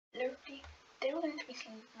Today we're going to be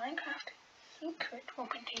seeing Minecraft secret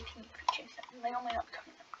 1.18 features that may or may not be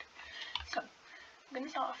coming out. So, I'm going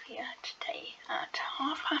to start off here today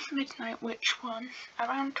at midnight, which was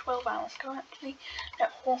around 12 hours ago actually,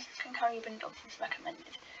 that horses can carry bundles is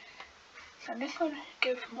recommended. So this will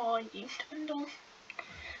give more use to bundles.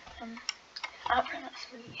 I don't think that's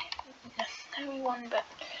really a necessary one, but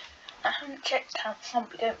I haven't checked out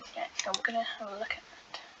zombie goats yet, so we're going to have a look at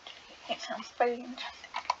that. It sounds very interesting.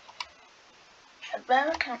 A rare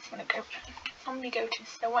accounts when a goat zombie goat is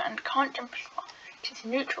slower and can't jump as far. It is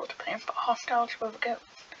neutral to players but hostile to other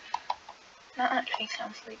goats. That actually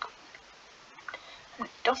sounds really cool. And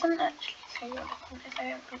it doesn't actually say what this one is, I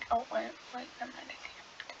don't think. Oh, wait, let me see.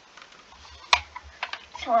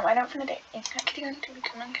 So I don't think that it is actually going to be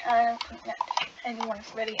coming. I don't think that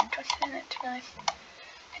anyone's really interested in it, to be honest.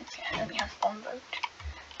 Since it only has one vote.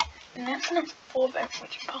 The next one has 4 votes,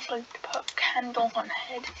 which is possible to put candles on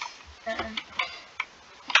heads.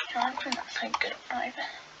 I don't think that's so good either.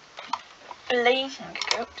 Blazing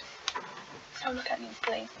goat. So look at these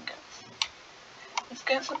blazing goats. These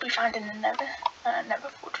goats will be found in the Nether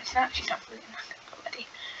fortress. That actually sounds really nice already.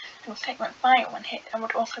 And will take one fire when hit and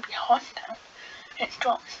would also be hostile. And it's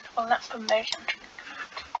drops. Well, that's for motion.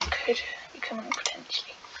 Could be coming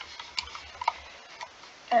potentially.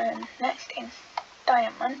 Next is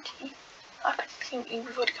Diamante. Absolutely,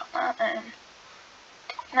 we've already got that.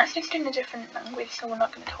 And that's just in a different language, so we're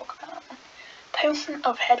not going to talk about that one. Potion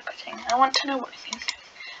of headbutting. I want to know what this is.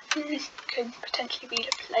 I think this could potentially be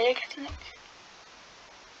the player getting it.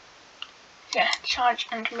 Yeah, charge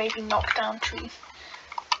and maybe knock down trees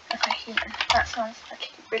as a human. That sounds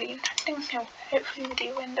actually really interesting, so hopefully we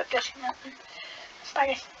do end up getting that one.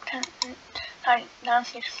 Spiders can now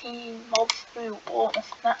you see mobs through walls.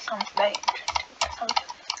 That sounds very interesting. That sounds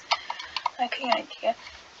like an idea.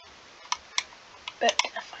 But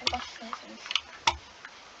if I lost something.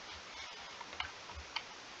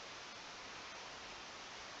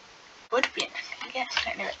 Would be interesting, yes,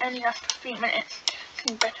 I know it only lasts for 3 minutes.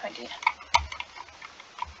 It's a better idea.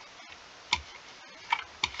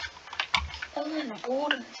 Oh, and the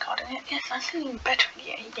Warden's card in it. Yes, that's an even better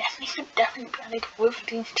idea. Yes, this would definitely be added with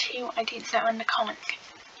these 2 ideas that are in the comments.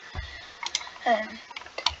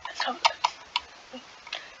 Let's have a look.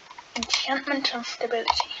 Enchantment of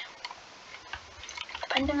stability.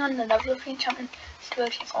 Depending on the level of the enchantment,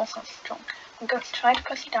 stability is also strong. I'm going to try to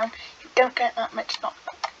push you down. You don't get that much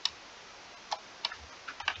knockback.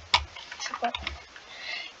 So,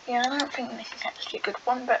 yeah, I don't think this is actually a good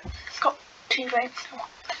one, but it's got 2 votes, so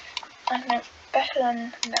I don't know, it's better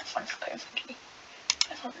than the next one supposedly.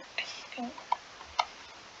 That's what this thing.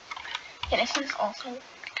 Yeah, this one's also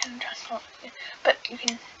kind of transform, but you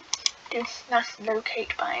can do slash locate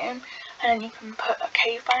biome, and then you can put a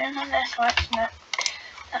cave biome on there, so actually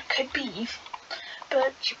that could be useful.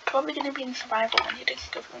 But you're probably going to be in survival when you're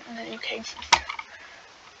discovering the new caves and stuff.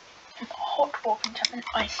 Hot walk enchantment.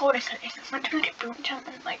 I saw this, it's meant to make a boot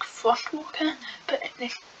enchantment like frost walker, but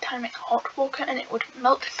this time it's hot walker, and it would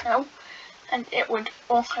melt snow, and it would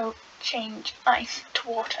also change ice to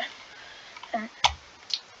water.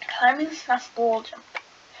 Climbing slash wall jump.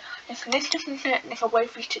 So this just means that there's a way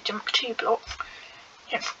for you to jump 2 blocks.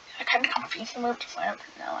 It's a kind of confusing move, so I don't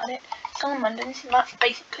know at it. Salamanders, and that's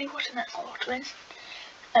basically what an axolotl is.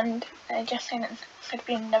 And they're just saying that it's going to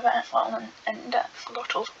be another axolotl, and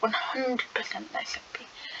axolotls 100% there should be.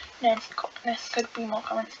 There could be more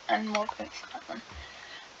comments and more votes for that one.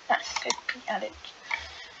 That should be added.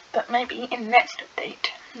 But maybe in the next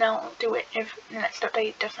update, they'll do it if the next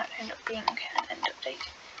update does not end up being an end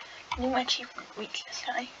update. New achievement, reach the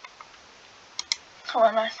sky.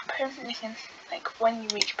 However, I suppose this is like when you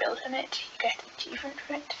reach build limit, you get an achievement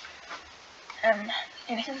for it. And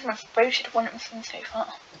this is the most voted one I've seen so far.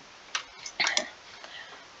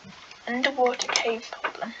 Underwater cave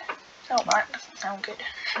problem. Oh, that doesn't sound good.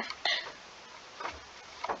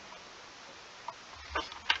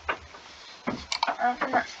 I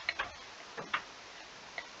think that's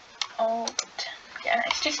oh, but yeah,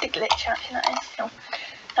 it's just a glitch actually, that is, so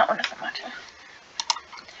that one doesn't matter.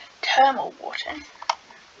 Thermal water.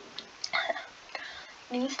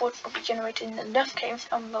 These waters will be generated in the Lust Caves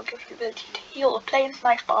and will give you the ability to heal a player's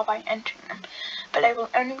life bar by entering them, but they will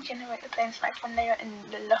only generate the player's life when they are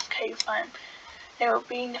in the Lust Caves biome. They will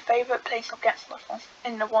be in the favourite place of axolotls,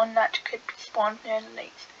 in the one that could be spawned near the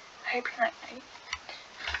lakes. I hope you like that.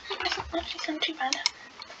 It doesn't actually sound too bad.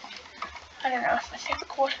 I don't know if my favourite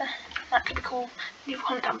quarter, that could be cool. Leave a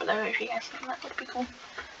comment down below if you guys think that would be cool.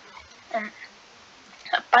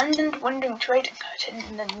 Abandoned wandering trading curtain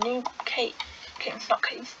in the new cave. Not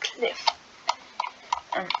caves, cliff.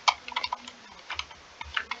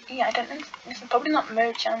 yeah, I don't know, this is probably not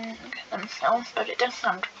Mojang themselves, but it does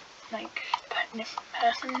sound like this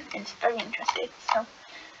person is very interested, so,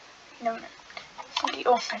 you know, somebody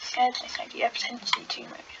also shared this idea potentially to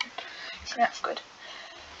Mojang, so that's good.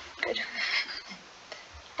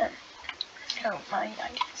 So my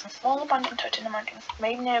idea is a small abandoned hut in the mountains,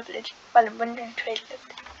 made near a village, while a wandering trader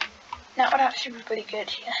lived. That would actually be pretty good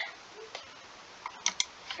here.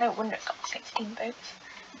 No wonder it's got 16 boats.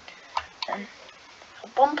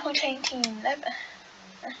 1.18 leather.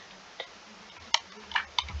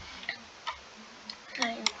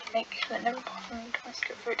 I make the never possible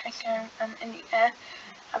domestic fruit I can in the air,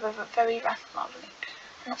 however very rapid leveling.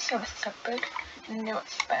 I'm not sure this is so big, and new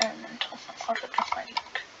experimental project just my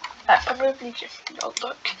luck. That's probably just your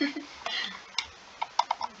luck.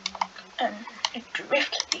 A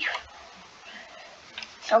drift leaf.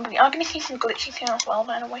 So we are going to see some glitches here as well,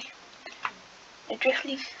 by the way. The drift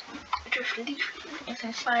leaf is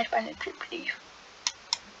inspired by the drip leaf.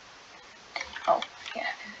 Oh, yeah,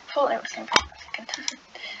 I thought it was something for a second.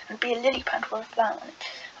 It would be a lily pad with a flower on it,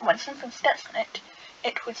 and when something steps on it,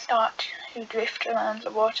 it would start to drift around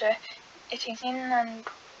the water it is in, and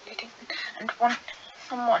once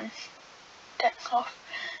someone steps off,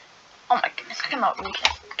 oh my goodness, I cannot read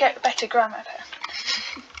this. Get a better grammar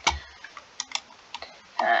person.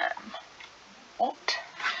 What?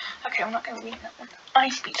 Okay, I'm not going to read that one.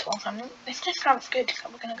 Ice beats or something. This just sounds good, so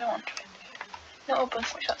we're going to go on to it. Little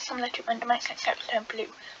bugs which are similar to endermites except they're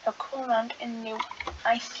blue. They'll crawl around in new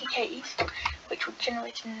icy caves, which will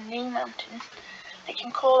generate new mountains. They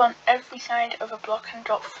can crawl on every side of a block and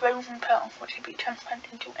drop frozen pearls, which will be transformed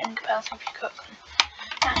into end pearls if you cook them.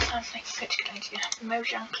 That sounds like such a good idea.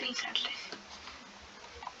 Mojang, please add this.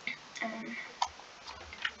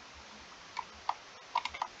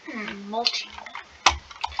 Multi.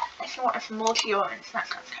 Let's see what is multi-orange. That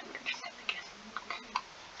sounds kind of interesting, I guess.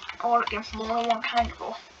 Or it gives more than one kind of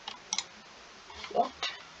ore.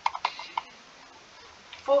 What?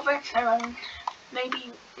 4 votes around.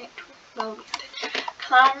 Maybe it will be added.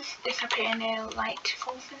 Clouds disappear near light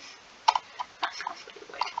sources. That sounds pretty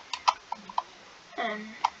weird.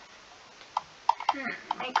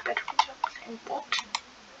 Make bedroom jobs. Say what?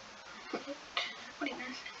 What do you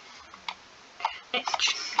mean? It's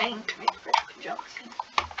just saying to make bedroom jobs.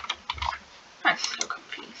 I'm so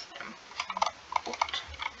confused. What?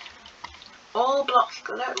 All blocks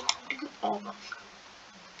glow. What do you mean all blocks glow?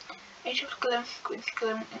 Each of glowing squids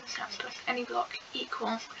glowing in the south plus any block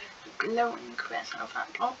equals the glowing version of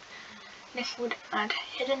that block. This would add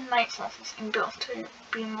hidden light sources in builds to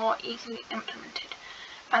be more easily implemented.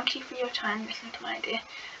 Thank you for your time listening to my idea,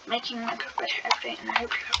 making Minecraft better every day, and I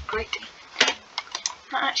hope you have a great day.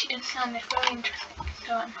 That actually did sound very interesting,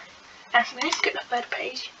 so I'm going to skip the 3rd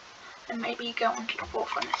page and maybe go on to the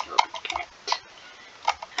 4th one and see what we get.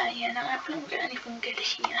 Yeah, no, I haven't got anything good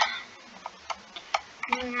here.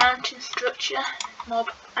 New mountain structure, mob,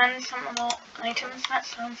 and some more items. That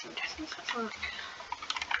sounds interesting. So that's all.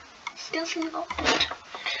 Still single.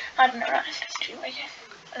 I don't know, that's just too weird.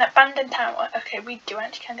 An abandoned tower. Okay, we do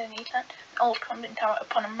actually kind of need that. An old crumbling tower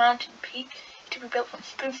upon a mountain peak to be built from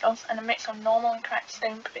spruce logs and a mix of normal and cracked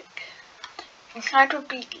stone brick. Inside would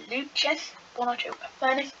be loot chests, 1 or 2, a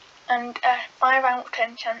furnace, and a 5 out of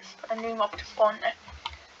 10 chance for a new mob to spawn there.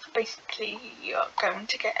 So basically, you're going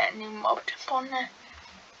to get a new mob to spawn there.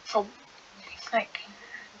 So it's like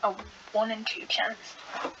a 1 in 2 chance.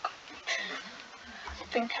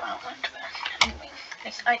 Think about that first. Anyway,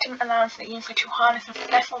 this item allows the user to harness the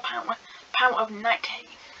special power of night haze.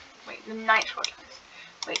 Wait, the night rodlands.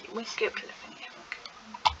 Wait, we skipped the thing here.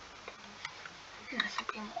 Okay. This will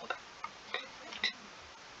be a mob.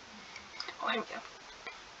 Oh, here we go.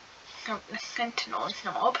 So the sentinel is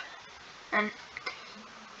the mob, and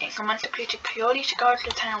it's a monster created purely to guard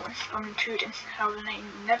the towers from intruders. However, they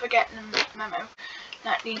never get the memo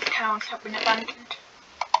that these towers have been abandoned.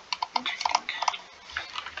 Interesting.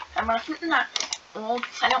 And I think that's all,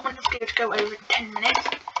 because I don't want this video to go over 10 minutes.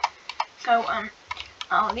 So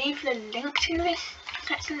I'll leave the link to this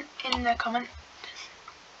section in the comments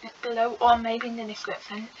below, or maybe in the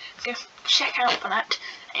description. So just check out for that.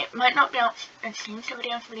 It might not be out as soon as the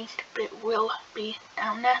video is released, but it will be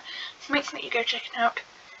down there. So make sure that you go check it out.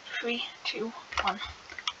 3, 2, 1.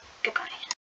 Goodbye.